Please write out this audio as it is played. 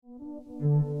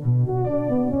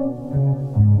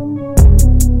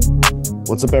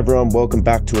What's up, everyone? Welcome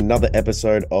back to another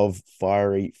episode of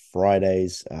Fiery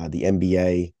Fridays. The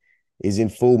NBA is in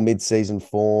full mid-season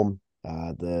form.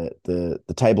 The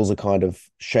tables are kind of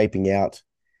shaping out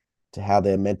to how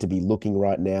they're meant to be looking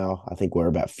right now. I think we're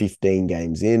about 15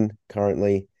 games in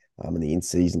currently, and the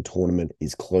in-season tournament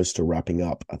is close to wrapping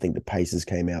up. I think the Pacers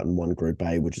came out and won Group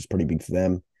A, which is pretty big for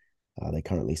them. They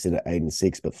currently sit at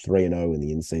 8-6, but 3-0 in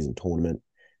the in-season tournament.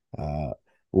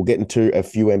 We'll get into a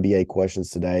few NBA questions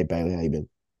today. Bailey, how you been?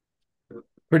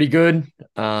 Pretty good.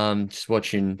 Just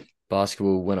watching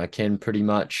basketball when I can, pretty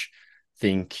much.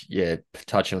 Think, yeah,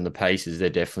 touching on the Pacers, they're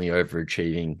definitely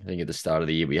overachieving. I think at the start of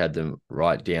the year we had them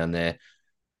right down there.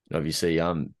 And obviously,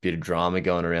 bit of drama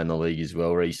going around the league as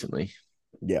well recently.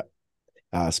 Yeah,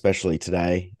 especially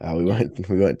today. We Yeah.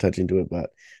 won't touch into it, but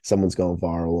someone's gone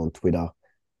viral on Twitter,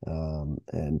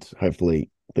 and hopefully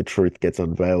the truth gets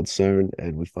unveiled soon,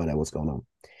 and we find out what's going on.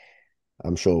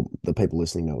 I'm sure the people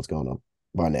listening know what's going on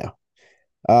by now.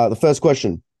 The first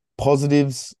question,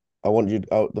 positives. I want you.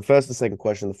 The first and second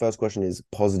question. The first question is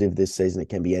positive this season. It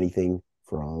can be anything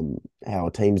from how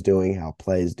a team's doing, how a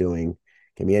player's doing. It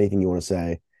can be anything you want to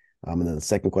say. And then the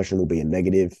second question will be a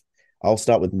negative. I'll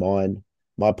start with mine.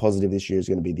 My positive this year is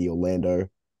going to be the Orlando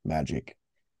Magic.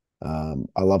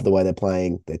 I love the way they're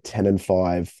playing. They're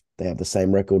 10-5. They have the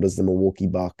same record as the Milwaukee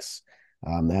Bucks.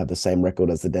 They have the same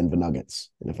record as the Denver Nuggets.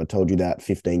 And if I told you that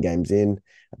 15 games in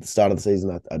at the start of the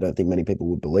season, I don't think many people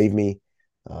would believe me.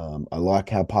 I like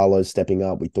how Paolo's stepping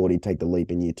up. We thought he'd take the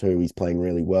leap in year two. He's playing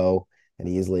really well, and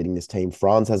he is leading this team.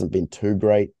 Franz hasn't been too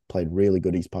great, played really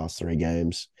good his past three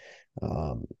games.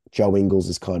 Joe Ingles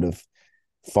is kind of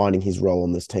finding his role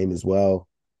on this team as well.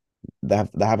 They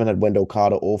haven't had Wendell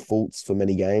Carter or Fultz for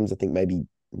many games. I think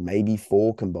maybe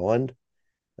four combined.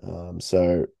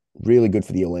 So really good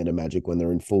for the Orlando Magic when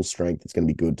they're in full strength. It's going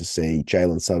to be good to see.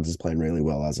 Jalen Suggs is playing really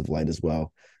well as of late as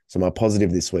well. So my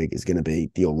positive this week is going to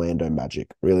be the Orlando Magic.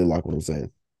 Really like what I'm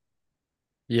seeing.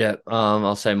 Yeah,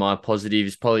 I'll say my positive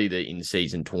is probably the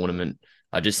in-season tournament.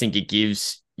 I just think it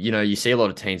gives, you see a lot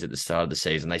of teams at the start of the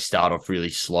season, they start off really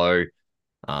slow.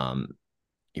 Um,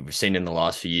 we've seen in the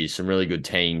last few years some really good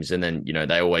teams, and then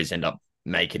they always end up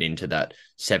making it into that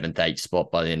seventh, eighth spot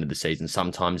by the end of the season.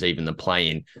 Sometimes even the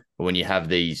play-in. But when you have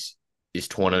this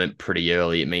tournament pretty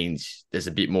early, it means there's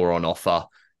a bit more on offer,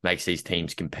 makes these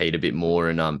teams compete a bit more,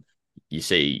 and you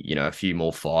see a few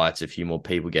more fights, a few more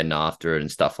people getting after it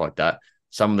and stuff like that.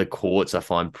 Some of the courts I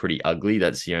find pretty ugly.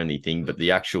 That's the only thing, but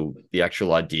the actual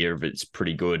idea of it's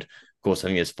pretty good. Of course, I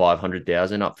think there's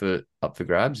 500,000 up for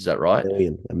grabs. Is that right?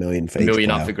 A million for A each million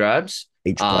up player. for grabs.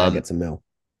 Each player Um, gets a mil.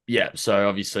 yeah. So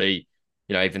obviously,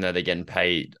 even though they're getting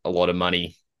paid a lot of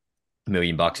money, $1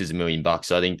 million is $1 million.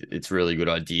 So I think it's a really good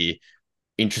idea.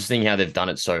 Interesting how they've done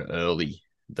it so early,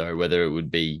 though, whether it would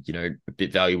be, a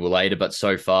bit valuable later. But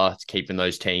so far, it's keeping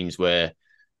those teams where,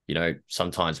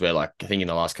 sometimes where, like, I think in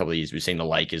the last couple of years, we've seen the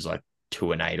Lakers like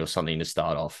 2-8 or something to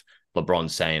start off.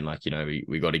 LeBron's saying, like,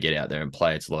 we got to get out there and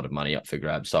play. It's a lot of money up for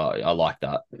grabs. So I like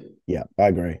that. Yeah, I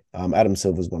agree. Adam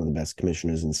Silver's one of the best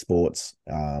commissioners in sports.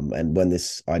 And when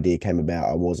this idea came about,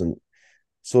 I wasn't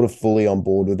sort of fully on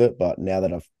board with it. But now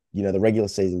that the regular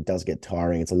season does get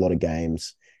tiring. It's a lot of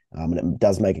games, and it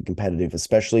does make it competitive,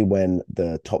 especially when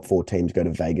the top four teams go to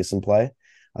Vegas and play.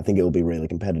 I think it will be really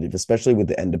competitive, especially with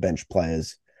the end of bench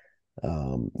players.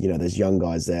 There's young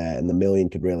guys there, and the million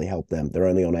could really help them. They're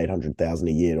only on 800,000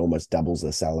 a year. It almost doubles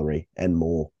their salary and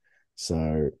more.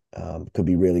 So could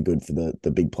be really good for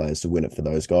the big players to win it for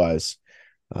those guys.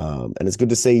 And it's good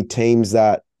to see teams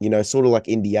that, sort of like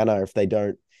Indiana, if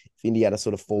Indiana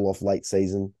sort of fall off late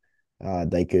season,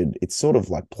 it's sort of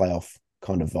like playoff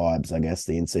kind of vibes, I guess,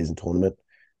 the in-season tournament,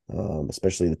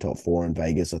 especially the top four in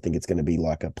Vegas. I think it's going to be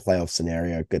like a playoff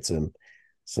scenario, get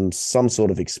some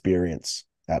sort of experience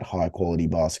at high quality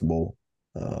basketball,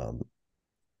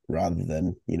 rather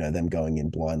than, them going in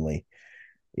blindly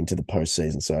into the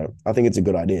postseason. So I think it's a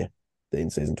good idea, the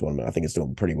in-season tournament. I think it's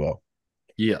doing pretty well.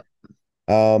 Yeah.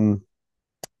 Um,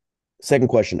 Second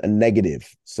question, a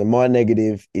negative. So my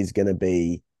negative is going to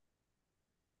be,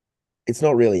 it's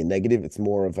not really a negative. It's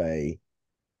more of a,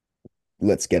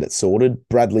 let's get it sorted.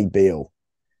 Bradley Beal.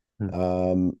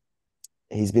 Um,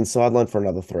 he's been sidelined for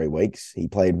another 3 weeks. He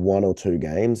played one or two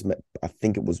games. I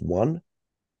think it was one.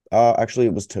 Actually,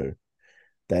 it was two.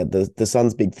 The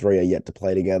Suns' big three are yet to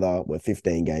play together. We're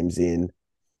 15 games in.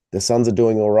 The Suns are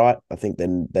doing all right. I think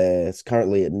then they're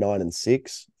currently at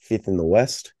 9-6, fifth in the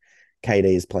West. KD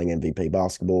is playing MVP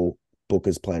basketball.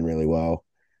 Booker's playing really well.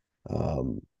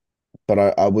 Um,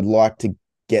 but I would like to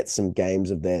get some games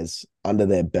of theirs under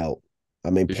their belt. I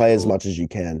mean, For play as sure. much as you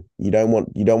can. You don't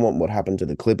want what happened to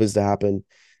the Clippers to happen.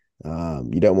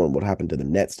 You don't want what happened to the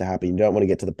Nets to happen. You don't want to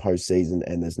get to the postseason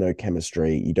and there's no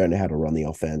chemistry. You don't know how to run the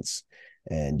offense,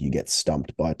 and you get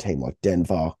stumped by a team like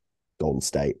Denver, Golden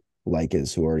State,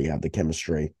 Lakers, who already have the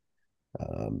chemistry.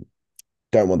 Um,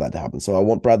 don't want that to happen. So I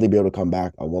want Bradley Beal to come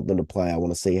back. I want them to play. I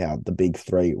want to see how the big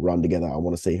three run together. I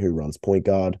want to see who runs point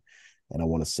guard, and I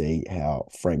want to see how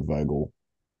Frank Vogel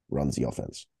runs the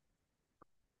offense.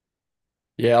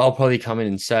 Yeah, I'll probably come in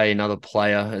and say another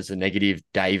player as a negative,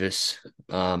 Davis.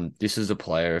 This is a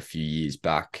player a few years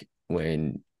back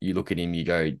when you look at him, you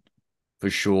go, for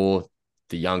sure,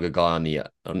 the younger guy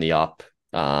on the up,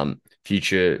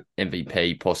 future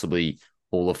MVP, possibly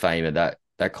Hall of Famer,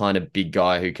 that kind of big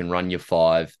guy who can run your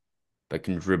five, but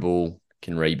can dribble,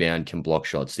 can rebound, can block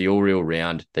shots. The all real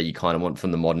round that you kind of want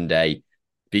from the modern day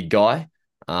big guy.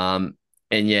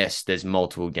 And yes, there's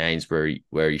multiple games where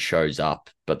he shows up,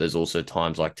 but there's also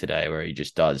times like today where he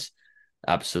just does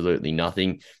absolutely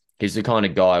nothing. He's the kind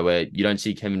of guy where you don't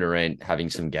see Kevin Durant having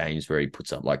some games where he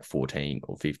puts up like 14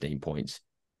 or 15 points.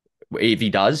 If he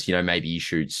does, maybe he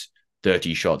shoots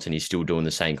 30 shots and he's still doing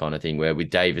the same kind of thing. Where with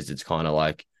Davis, it's kind of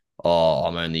like, oh,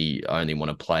 I only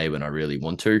want to play when I really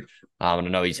want to. And I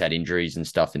know he's had injuries and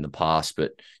stuff in the past,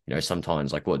 but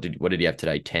sometimes like what did he have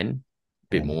today? 10?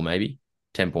 Bit And more maybe.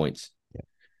 10 points. yeah,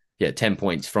 Yeah, 10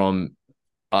 points from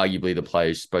arguably the player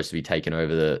who's supposed to be taking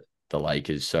over the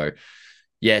Lakers. So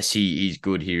yes, he's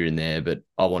good here and there, but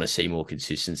I want to see more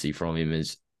consistency from him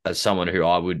as someone who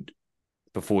I would,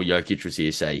 before Jokic was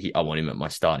here, say I want him at my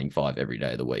starting five every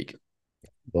day of the week.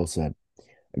 well said.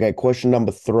 Okay, question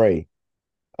number three.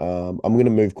 I'm going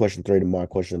to move question three to my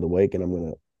question of the week, and I'm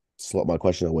going to slot my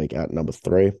question of the week at number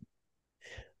three,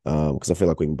 because I feel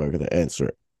like we can both answer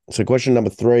it. So, question number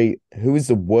three: who is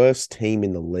the worst team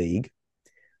in the league?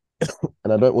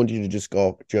 And I don't want you to just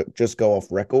go off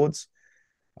records.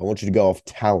 I want you to go off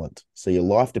talent. So your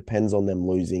life depends on them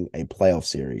losing a playoff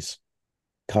series.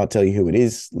 Can't tell you who it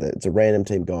is. It's a random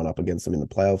team going up against them in the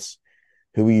playoffs.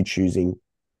 Who are you choosing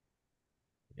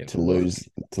Yeah, to look.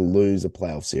 lose a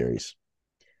playoff series?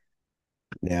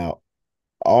 Now,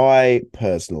 I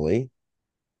personally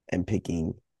am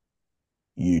picking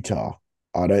Utah.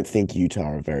 I don't think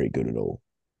Utah are very good at all.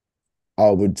 I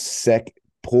would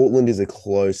Portland is a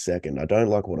close second. I don't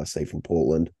like what I see from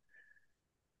Portland,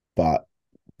 but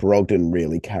Brogdon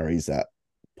really carries that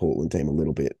Portland team a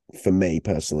little bit. For me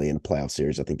personally, in a playoff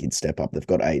series, I think he'd step up. They've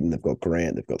got Aiton, they've got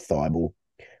Grant, they've got Thibault.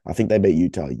 I think they beat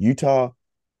Utah. Utah,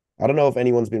 I don't know if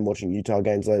anyone's been watching Utah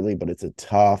games lately, but it's a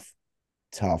tough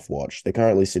watch. They're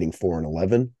currently sitting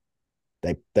 4-11.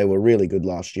 They were really good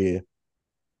last year.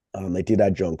 They did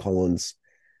add John Collins,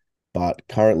 but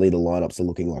currently the lineups are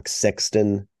looking like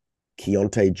Sexton,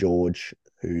 Keontae George,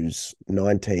 who's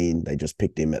 19. They just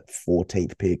picked him at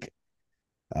 14th pick.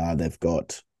 They've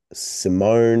got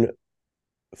Simone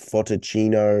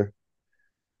Fontecchio.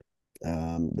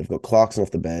 They've got Clarkson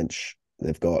off the bench.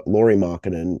 They've got Laurie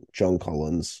Markkinen, John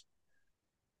Collins.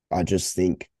 I just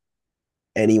think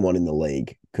anyone in the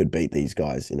league could beat these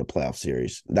guys in a playoff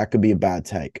series. That could be a bad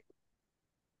take.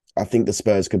 I think the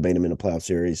Spurs could beat them in a playoff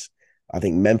series. I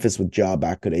think Memphis with Jar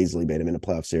back could easily beat them in a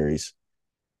playoff series.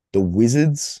 The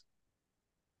Wizards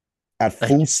at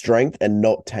full strength and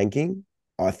not tanking,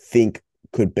 I think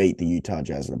could beat the Utah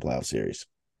Jazz in a playoff series.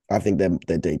 I think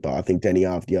they're deeper. I think Denny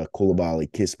Avdia, Koulibaly,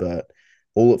 Kispert,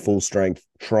 all at full strength,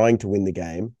 trying to win the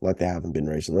game like they haven't been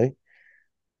recently.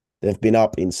 They've been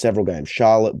up in several games.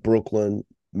 Charlotte, Brooklyn,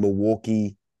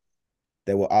 Milwaukee.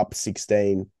 They were up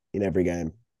 16 in every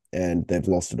game, and they've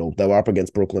lost it all. They were up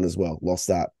against Brooklyn as well, lost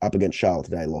that. Up against Charlotte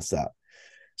today, lost that.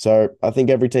 So I think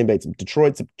every team beats them.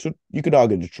 You could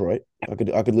argue Detroit. I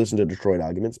could listen to Detroit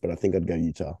arguments, but I think I'd go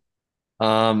Utah.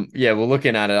 Yeah, well,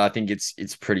 looking at it, I think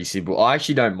it's pretty simple. I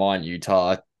actually don't mind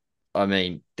Utah. I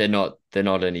mean, they're not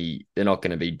going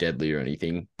to be deadly or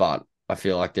anything, but I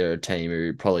feel like they're a team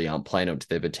who probably aren't playing up to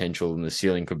their potential, and the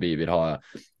ceiling could be a bit higher.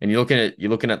 And you're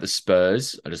looking at the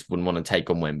Spurs. I just wouldn't want to take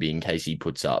on Wemby in case he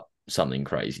puts up something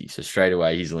crazy. So straight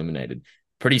away he's eliminated.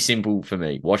 Pretty simple for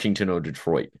me. Washington or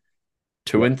Detroit.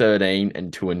 2 Yep. and 13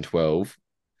 and 2 and 12.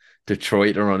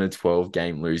 Detroit are on a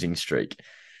 12-game losing streak.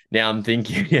 Now I'm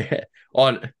thinking, yeah,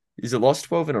 on is it lost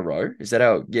 12 in a row? Is that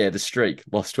how? Yeah, the streak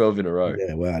lost 12 in a row.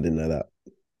 Yeah, well, I didn't know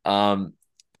that. Um,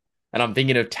 and I'm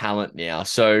thinking of talent now.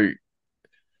 So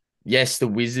yes, the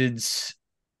Wizards.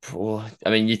 I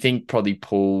mean, you think probably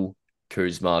Paul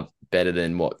Kuzma better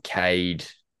than what Cade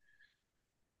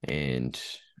and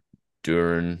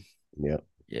Duran. Yeah.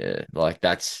 Yeah, like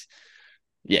that's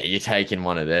yeah, you're taking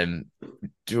one of them.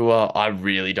 I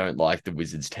really don't like the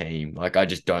Wizards team. Like, I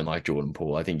just don't like Jordan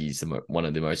Poole. I think he's one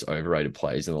of the most overrated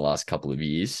players in the last couple of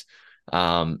years.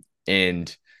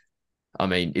 And I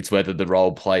mean, it's whether the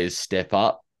role players step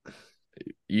up.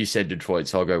 You said Detroit,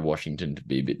 so I'll go Washington to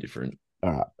be a bit different.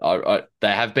 All right.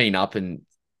 They have been up and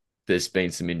there's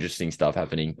been some interesting stuff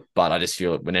happening, but I just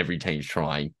feel like when every team's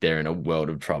trying, they're in a world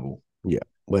of trouble. Yeah,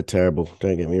 we're terrible.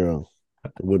 Don't get me wrong.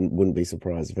 Wouldn't be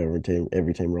surprised if every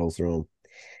team rolls through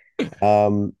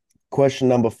them. Question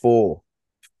number 4.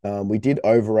 We did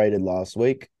overrated last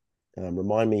week.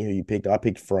 Remind me who you picked. I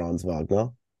picked Franz Wagner.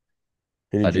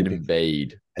 Who I did you did pick?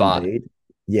 Embiid, but Embiid.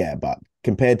 Yeah, but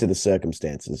compared to the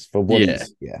circumstances for what yeah,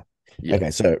 he's, yeah. yeah.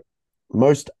 Okay, so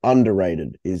most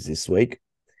underrated is this week.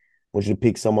 I want you to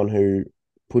pick someone who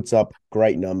puts up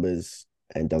great numbers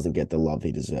and doesn't get the love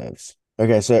he deserves.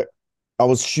 Okay, so I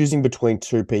was choosing between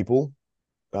two people.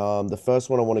 The first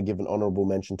one I want to give an honorable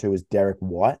mention to is Derek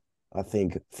White. I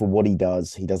think for what he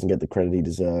does, he doesn't get the credit he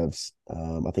deserves.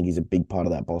 I think he's a big part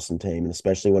of that Boston team, and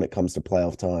especially when it comes to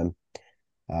playoff time,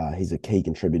 he's a key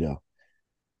contributor.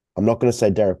 I'm not going to say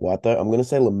Derek White though. I'm going to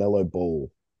say LaMelo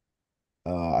Ball.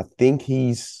 I think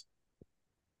he's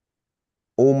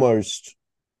almost,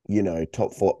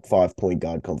 top 5 point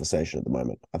guard conversation at the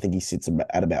moment. I think he sits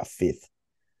at about fifth.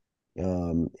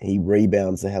 He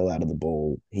rebounds the hell out of the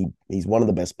ball. He's one of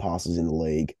the best passers in the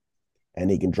league, and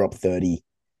he can drop 30.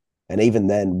 And even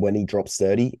then, when he drops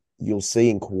 30, you'll see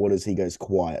in quarters he goes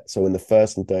quiet. So in the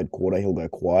first and third quarter, he'll go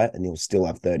quiet and he'll still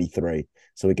have 33.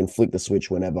 So he can flick the switch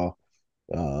whenever.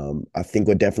 I think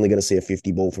we're definitely going to see a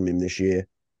 50 ball from him this year.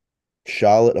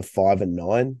 Charlotte are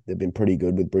 5-9. They've been pretty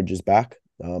good with Bridges back,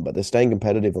 but they're staying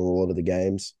competitive in a lot of the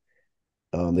games.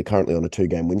 They're currently on a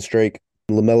 2-game win streak.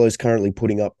 LaMelo's currently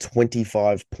putting up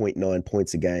 25.9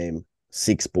 points a game,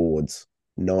 6 boards,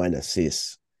 9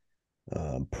 assists.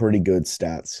 Pretty good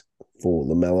stats for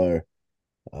LaMelo.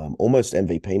 Almost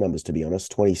MVP numbers, to be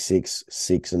honest. 26,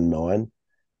 6, and 9.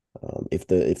 If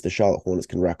the Charlotte Hornets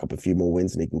can rack up a few more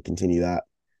wins and he can continue that.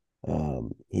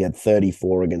 He had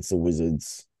 34 against the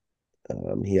Wizards.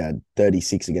 He had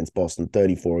 36 against Boston,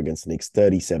 34 against the Knicks,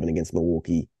 37 against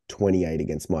Milwaukee, 28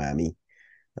 against Miami.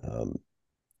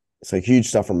 So huge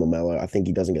stuff from LaMelo. I think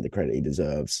he doesn't get the credit he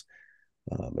deserves.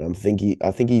 And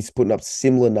I think he's putting up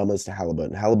similar numbers to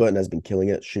Halliburton. Halliburton has been killing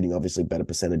it, shooting obviously better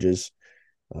percentages.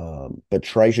 But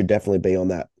Trey should definitely be on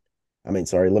that.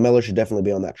 LaMelo should definitely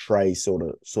be on that Trey sort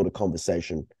of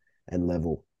conversation and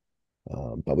level.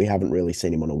 But we haven't really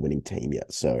seen him on a winning team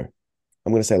yet. So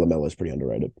I'm going to say LaMelo is pretty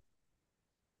underrated.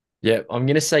 Yeah, I'm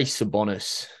gonna say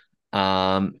Sabonis.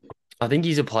 I think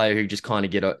he's a player who just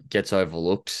kind of gets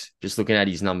overlooked. Just looking at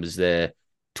his numbers there,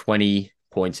 20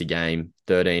 points a game,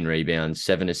 13 rebounds,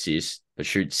 7 assists, but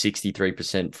shoots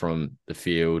 63% from the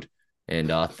field and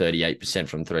 38%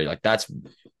 from three. Like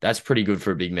that's pretty good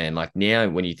for a big man. Like now,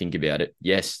 when you think about it,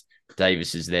 yes,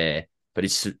 Davis is there, but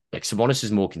it's like Sabonis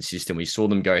is more consistent. We saw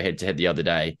them go head to head the other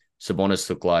day. Sabonis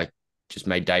looked like just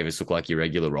made Davis look like your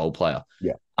regular role player.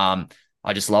 Yeah. Um,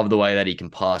 I just love the way that he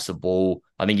can pass the ball.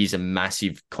 I think he's a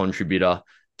massive contributor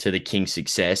to the Kings'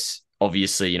 success.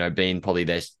 Obviously, being probably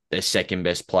their second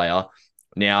best player.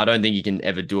 Now, I don't think he can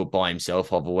ever do it by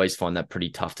himself. I've always found that pretty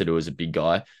tough to do as a big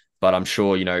guy. But I'm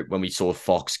sure, when we saw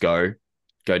Fox go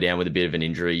down with a bit of an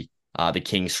injury, the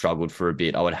Kings struggled for a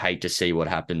bit. I would hate to see what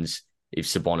happens if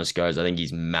Sabonis goes. I think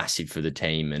he's massive for the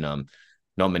team, and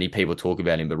not many people talk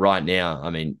about him. But right now, I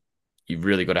mean, you've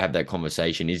really got to have that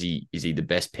conversation. Is he the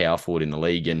best power forward in the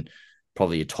league and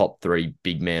probably a top 3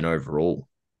 big man overall?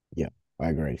 Yeah, I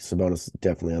agree. Sabonis is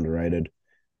definitely underrated.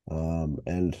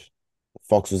 And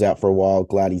Fox was out for a while.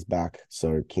 Glad he's back,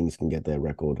 so Kings can get their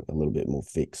record a little bit more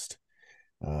fixed.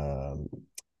 Um,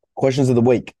 Questions of the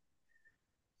week.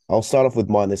 I'll start off with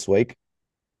mine this week.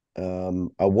 I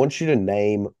want you to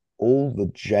name all the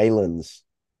Jalen's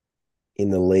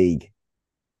in the league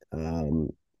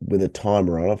with a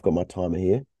timer on. I've got my timer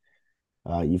here.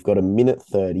 You've got a minute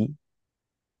 30.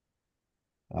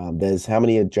 There's how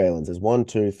many Jalen's? There's 1,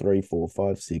 2, 3, 4,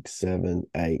 5, 6, 7,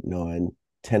 8, 9,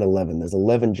 10, 11. There's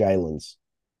 11 Jalen's.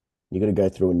 You got to go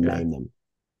through and Okay. name them.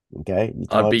 Okay. Your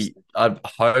time.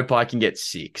 I hope I can get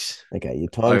 6 Okay. Your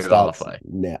time over starts halfway.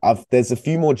 now. There's a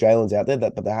few more Jalen's out there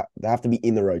but they have to be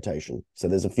in the rotation. So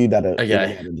there's a few that are in and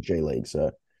Okay. out of the G League.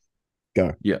 So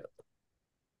go. Yeah.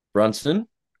 Brunson,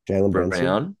 Jalen Brunson,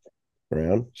 Brown,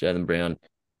 Brown. Jalen Brown,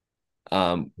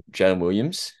 Jalen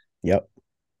Williams, Yep.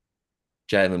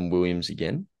 Jalen Williams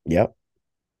again, Yep.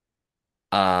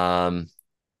 um,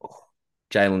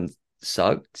 Jalen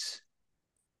Suggs,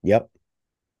 Yep.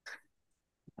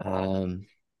 um,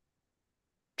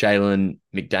 Jalen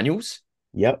McDaniels.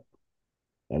 Yep.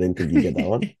 I didn't think you'd get that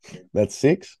one. That's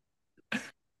 6.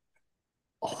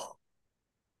 Oh,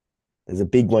 There's a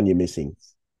big one you're missing.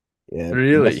 Yeah.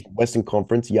 really? Western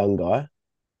Conference, young guy.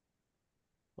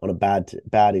 on a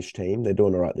badish team. They're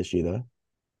doing all right this year though.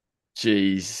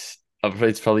 Jeez.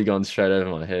 It's probably gone straight over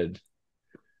my head.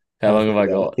 How Have a long have think I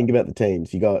about it. got? Think about the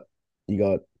teams. You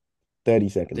got 30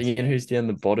 seconds. Thinking who's down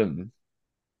the bottom.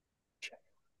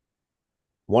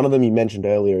 One of them you mentioned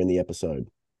earlier in the episode,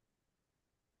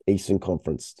 Eastern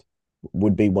Conference,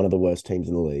 would be one of the worst teams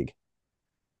in the league.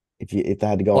 If they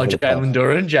had to go Oh, off of the cuff. Jalen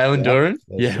Duran. Jalen Yeah, Duran.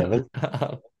 there's Yeah. seven.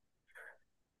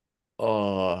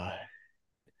 Oh,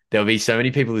 there'll be so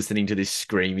many people listening to this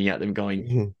screaming at them,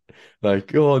 going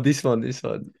like, "Oh, this one, this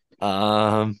one."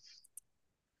 Um,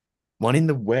 One in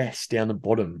the West down the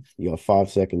bottom. You got 5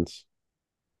 seconds.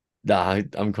 Nah,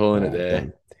 I'm calling All it right, there.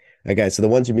 done. Okay, so the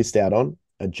ones you missed out on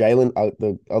are Jalen.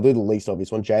 I'll do the least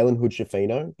obvious one. Jalen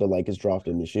Hood-Schifino, the Lakers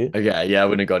drafted him this year. Okay, yeah, I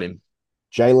wouldn't have got him.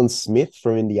 Jalen Smith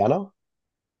from Indiana.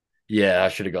 Yeah, I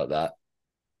should have got that.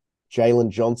 Jalen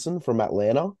Johnson from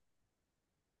Atlanta.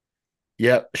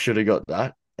 Yep, should have got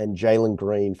that. And Jalen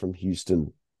Green from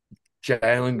Houston.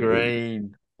 Jalen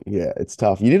Green. Yeah, it's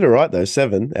tough. You did it right though.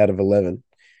 7 out of 11.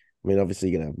 I mean, obviously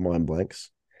you're gonna have mind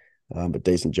blanks, but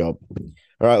decent job.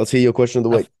 All right, let's hear your question of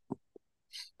the week.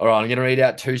 All right, I'm going to read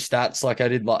out two stats like I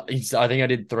did. I think I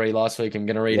did three last week. I'm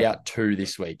going to read out two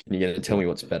this week, and you're going to tell me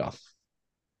what's better.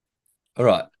 All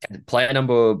right, player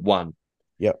number one.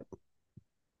 Yep.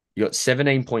 You got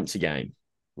 17 points a game.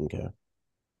 Okay.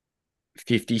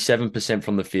 57%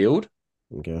 from the field.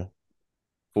 Okay.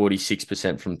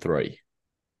 46% from three.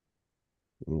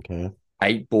 Okay.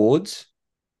 8 boards.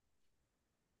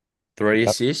 3 Yep.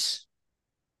 assists.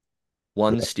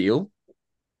 1 Yep. steal.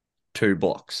 2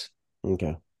 blocks.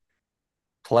 Okay.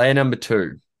 Player number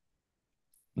 2.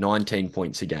 19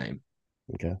 points a game.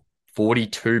 Okay.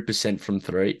 42% from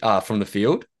the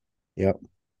field. Yep.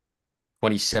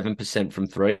 27% from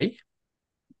three.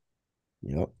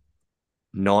 Yep.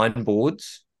 9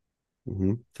 boards.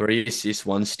 Mm-hmm. 3 assists,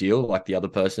 1 steal, like the other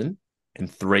person,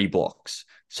 and 3 blocks.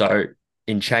 So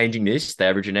in changing this, they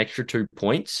average an extra 2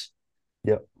 points.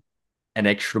 Yep. An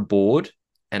extra board,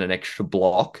 and an extra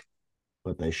block.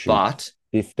 But they shoot But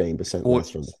 15% less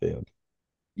from the field.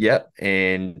 Yep.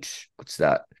 And what's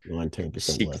that? 19%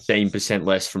 less. 16%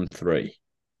 less from three.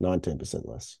 19%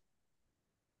 less.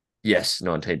 Yes,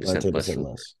 19% 19% less from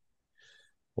less.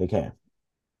 Okay.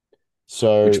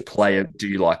 So which player do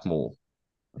you like more?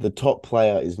 the top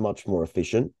player is much more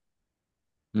efficient.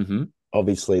 Mm-hmm.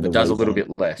 Obviously, It does a little bit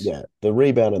less. Yeah, the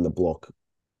rebound and the block.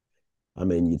 I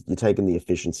mean, you're taking the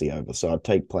efficiency over. So I'd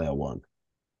take player one.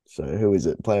 So who is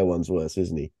it? Player one's worse,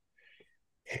 isn't he?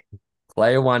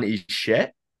 Player one is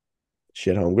Shet.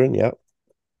 Shet Holmgren, yep.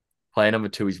 Player number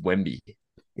 2 is Wemby.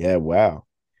 Yeah, wow.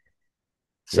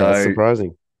 So yeah, that's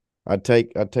surprising. I'd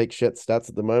take Shet's stats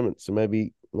at the moment. So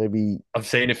maybe I've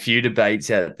seen a few debates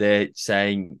out there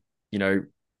saying,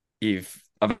 if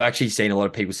I've actually seen a lot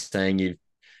of people saying if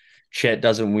Chet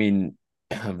doesn't win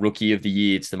Rookie of the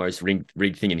Year, it's the most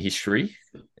rigged thing in history.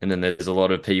 And then there's a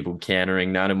lot of people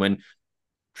countering that. And when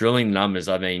drilling the numbers,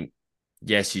 I mean,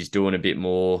 yes, he's doing a bit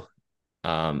more.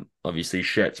 Obviously,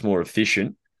 Chet's more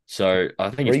efficient. So I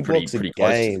think it's pretty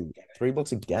close. 3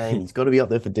 blocks a game. He's got to be up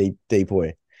there for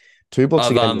depoy. 2 blocks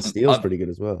a game to steal is pretty good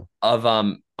as well. I've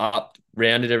up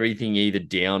rounded everything either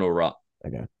down or up.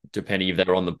 Okay. Depending if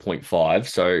they're on the 0.5.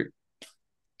 So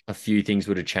a few things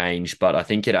would have changed, but I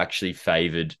think it actually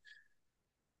favored.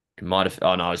 It might have.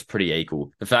 Oh no, it was pretty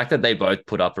equal. The fact that they both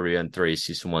put up around 3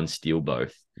 assists and 1 steal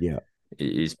both. Yeah.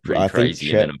 Is pretty I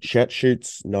crazy. think Chet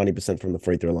shoots 90% from the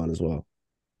free throw line as well.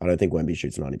 I don't think Wemby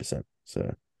shoots 90%.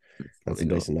 So that's a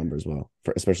decent number as well,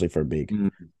 especially for a big.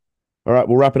 All right,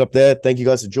 we'll wrap it up there. Thank you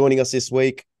guys for joining us this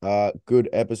week. Good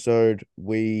episode.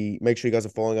 We make sure you guys are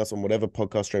following us on whatever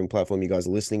podcast streaming platform you guys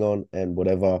are listening on and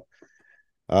whatever.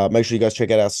 Make sure you guys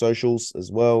check out our socials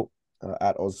as well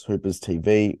at Oz Hoopers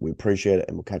TV. We appreciate it,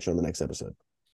 and we'll catch you on the next episode.